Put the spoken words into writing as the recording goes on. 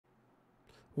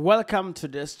Welcome to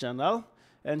this channel,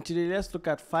 and today let's look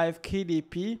at 5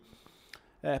 KDP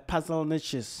puzzle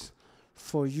niches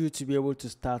for you to be able to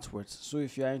start with. So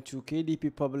if you are into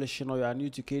KDP publishing or you are new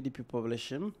to KDP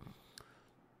publishing,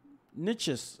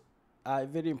 niches are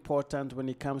very important when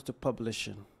it comes to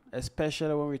publishing,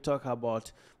 especially when we talk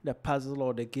about the puzzle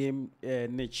or the game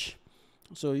niche.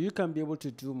 So you can be able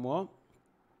to do more,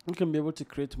 you can be able to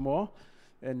create more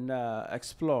and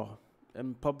explore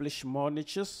and publish more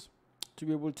niches to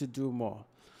be able to do more.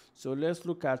 So let's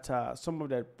look at some of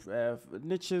the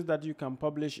niches that you can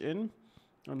publish in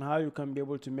and how you can be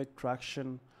able to make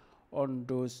traction on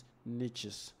those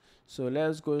niches. So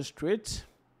let's go straight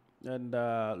and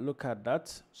look at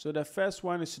that. So the first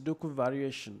one is Sudoku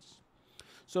variations.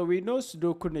 So we know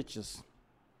Sudoku niches.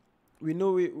 We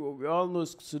all know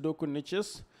Sudoku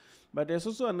niches, but there's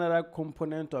also another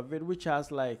component of it which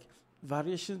has like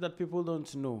variations that people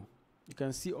don't know. You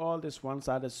can see all these ones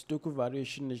are the Sudoku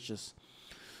variation niches.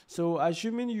 So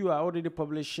assuming you are already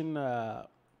publishing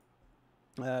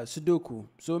Sudoku,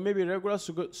 so maybe regular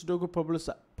Sudoku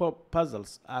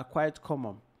puzzles are quite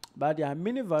common, but there are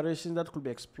many variations that could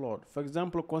be explored. For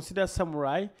example, consider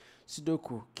Samurai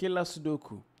Sudoku, Killer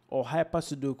Sudoku, or Hyper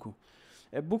Sudoku.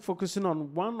 A book focusing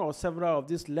on one or several of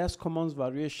these less common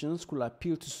variations could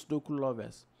appeal to Sudoku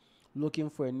lovers looking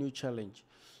for a new challenge.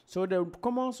 So the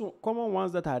common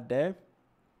ones that are there,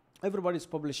 everybody's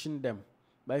publishing them.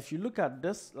 But if you look at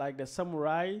this, like the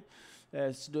Samurai,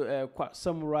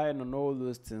 Samurai and all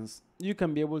those things, you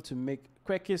can be able to make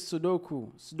quirky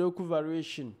Sudoku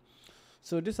variation.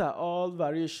 So these are all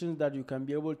variations that you can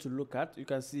be able to look at. You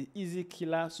can see easy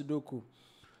killer Sudoku.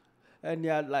 And they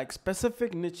are like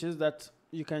specific niches that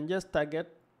you can just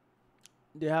target.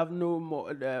 They have no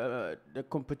more, the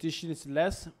competition is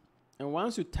less. And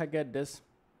once you target this,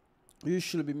 you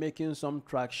should be making some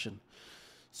traction.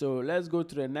 So let's go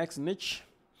to the next niche,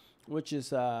 which is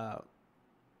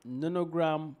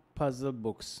nonogram puzzle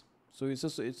books. So it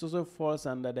also falls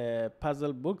under the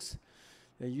puzzle books.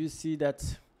 And you see that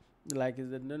like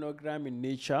it's a nonogram in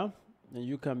nature, and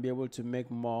you can be able to make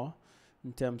more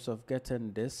in terms of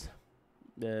getting this.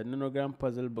 The nonogram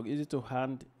puzzle book, easy to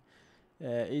hand,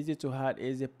 easy to hard,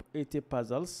 easy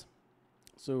puzzles.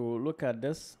 So look at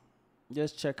this,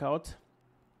 just check out,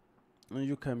 and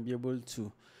you can be able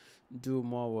to do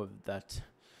more with that.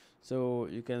 So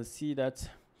you can see that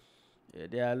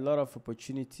there are a lot of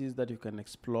opportunities that you can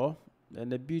explore,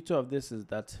 and the beauty of this is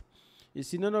that you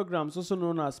see nonograms, also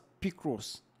known as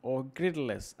picros or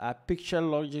gridless, are picture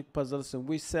logic puzzles in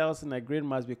which cells in a grid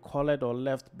must be colored or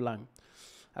left blank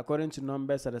according to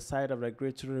numbers at the side of the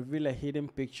grid to reveal a hidden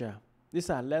picture. These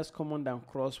are less common than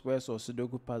crosswords or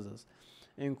Sudoku puzzles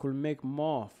and could make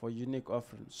more for unique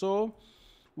offerings. So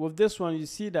with this one, you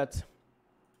see that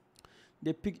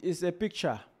it's a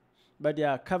picture, but they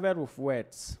are covered with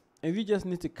words. And you just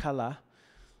need to color,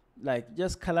 like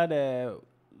just color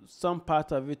some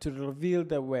part of it to reveal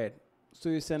the word. So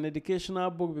it's an educational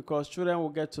book because children will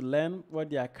get to learn what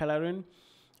they are coloring,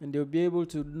 and they'll be able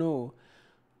to know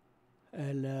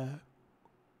and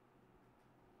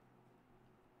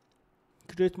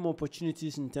create more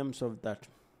opportunities in terms of that.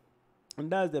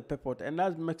 And that's the purport, and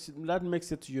that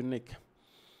makes it unique.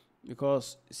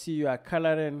 Because see, you are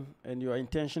coloring and your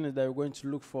intention is that you're going to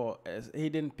look for a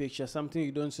hidden picture, something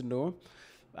you don't know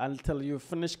until you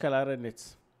finish coloring it.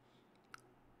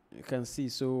 You can see,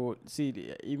 so see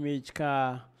the image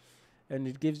car, and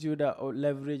it gives you that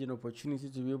leverage and opportunity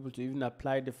to be able to even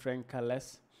apply different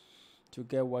colors to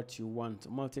get what you want,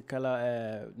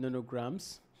 multicolor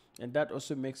nonograms, and that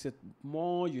also makes it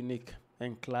more unique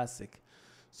and classic.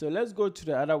 So let's go to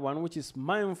the other one, which is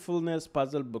mindfulness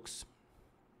puzzle books.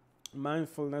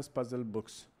 Mindfulness puzzle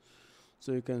books.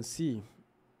 So you can see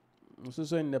it's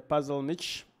also in the puzzle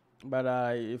niche, but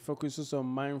it focuses on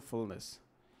mindfulness.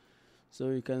 So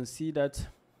you can see that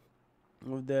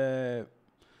with the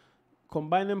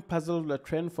combining puzzle, the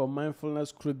trend for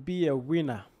mindfulness could be a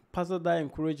winner. Puzzle that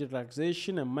encourage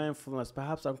relaxation and mindfulness,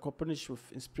 perhaps accompanied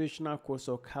with inspirational quotes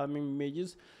or calming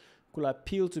images, could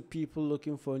appeal to people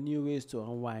looking for new ways to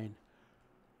unwind.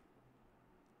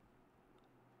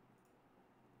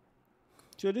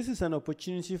 So this is an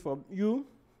opportunity for you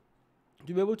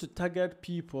to be able to target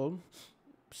people,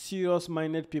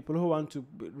 serious-minded people who want to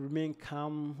remain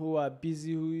calm, who are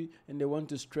busy, and they want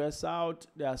to stress out.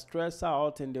 They are stressed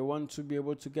out, and they want to be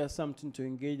able to get something to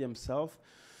engage themselves.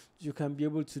 You can be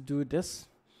able to do this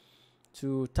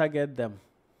to target them.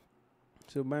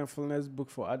 So mindfulness book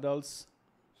for adults.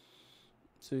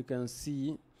 So you can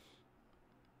see,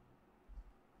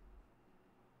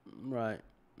 right,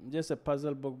 just a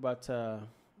puzzle book, but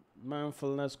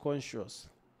mindfulness conscious.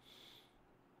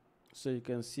 So you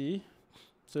can see,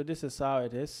 so this is how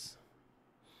it is.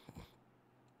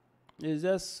 It's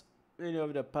just any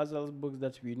of the puzzle books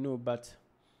that we know, but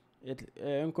it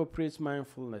incorporates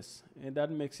mindfulness, and that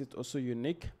makes it also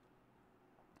unique.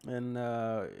 And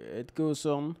it goes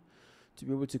on to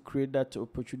be able to create that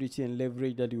opportunity and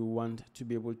leverage that you want to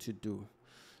be able to do.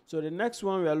 So the next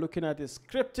one we are looking at is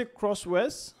cryptic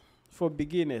crosswords for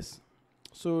beginners.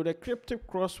 So the cryptic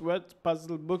crossword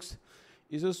puzzle books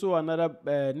is also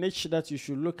another niche that you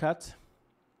should look at.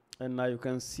 And now you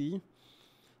can see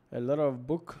a lot of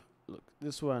book. Look,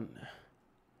 this one.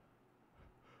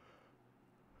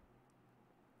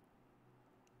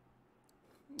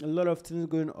 A lot of things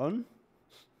going on.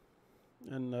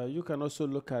 And you can also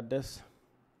look at this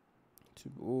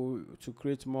to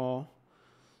create more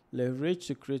leverage,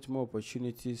 to create more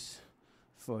opportunities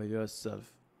for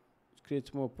yourself,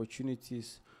 create more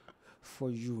opportunities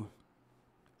for you.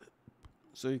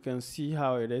 So you can see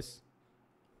how it is.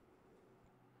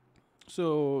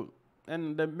 So,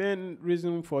 and the main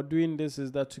reason for doing this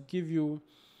is that to give you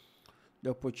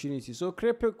the opportunity. So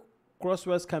cryptic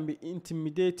crosswords can be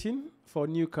intimidating for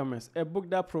newcomers. A book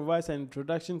that provides an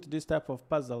introduction to this type of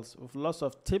puzzles with lots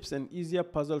of tips and easier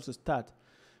puzzles to start.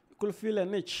 You could feel a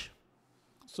niche.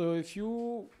 So if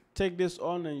you take this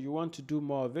on and you want to do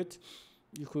more of it,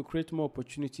 you could create more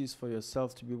opportunities for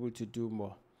yourself to be able to do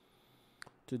more.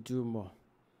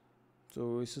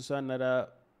 So it's also another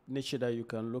niche that you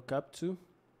can look up to.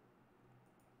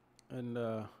 And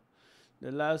the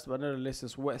last but not the least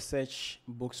is word search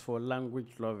books for language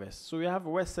lovers. So we have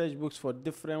word search books for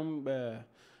different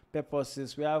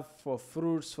purposes. We have for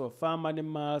fruits, for farm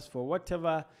animals, for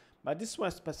whatever. But this one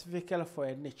is specifically for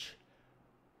a niche.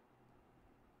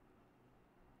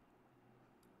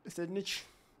 It's a niche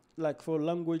like for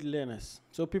language learners.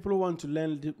 So people who want to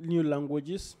learn new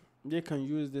languages, they can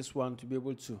use this one to be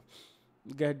able to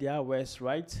get their words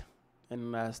right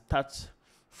and start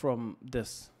from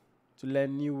this to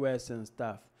learn new words and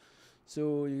stuff.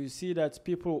 So you see that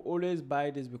people always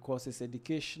buy this because it's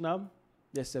educational.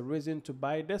 There's a reason to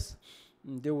buy this.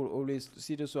 And they will always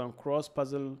see this one, gross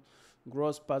puzzle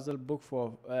book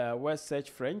for word search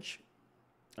French,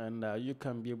 and you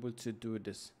can be able to do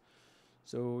this.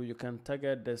 So you can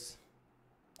target this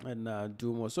and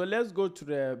do more. So let's go to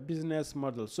the business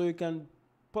model. So you can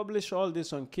publish all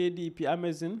this on KDP,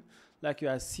 Amazon, like you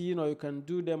are seeing, or you can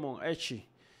do them on Etsy.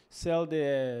 Sell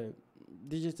the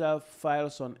digital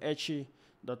files on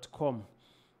Etsy.com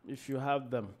if you have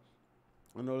them.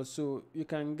 And also you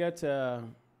can get,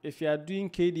 if you are doing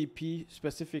KDP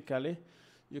specifically,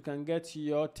 you can get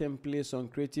your templates on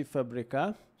Creative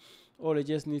Fabrica. All you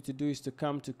just need to do is to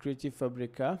come to Creative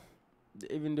Fabrica.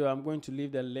 Even though I'm going to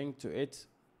leave the link to it,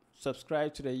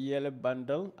 subscribe to the yearly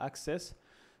bundle access,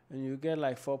 and you get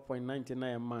like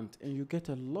 $4.99 a month, and you get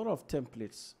a lot of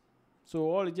templates. So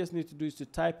all you just need to do is to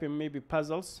type in maybe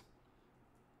puzzles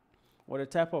or the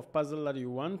type of puzzle that you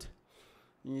want,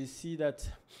 and you see that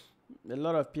a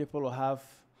lot of people will have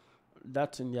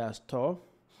that in their store,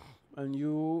 and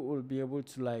you will be able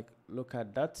to like look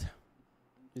at that.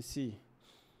 You see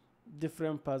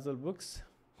different puzzle books,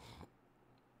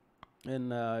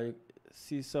 and you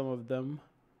see some of them.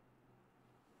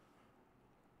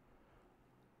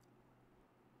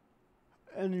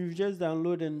 And you just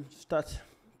download and start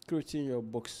creating your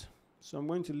books. So I'm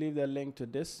going to leave the link to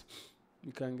this.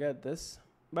 You can get this,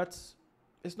 but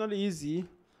it's not easy,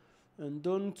 and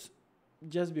don't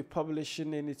just be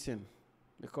publishing anything,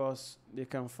 because they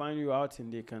can find you out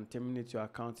and they can terminate your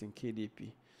account in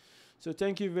KDP. So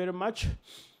thank you very much,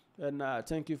 and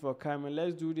thank you for coming.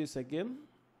 Let's do this again.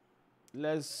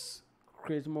 Let's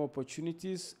create more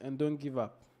opportunities, and don't give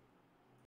up.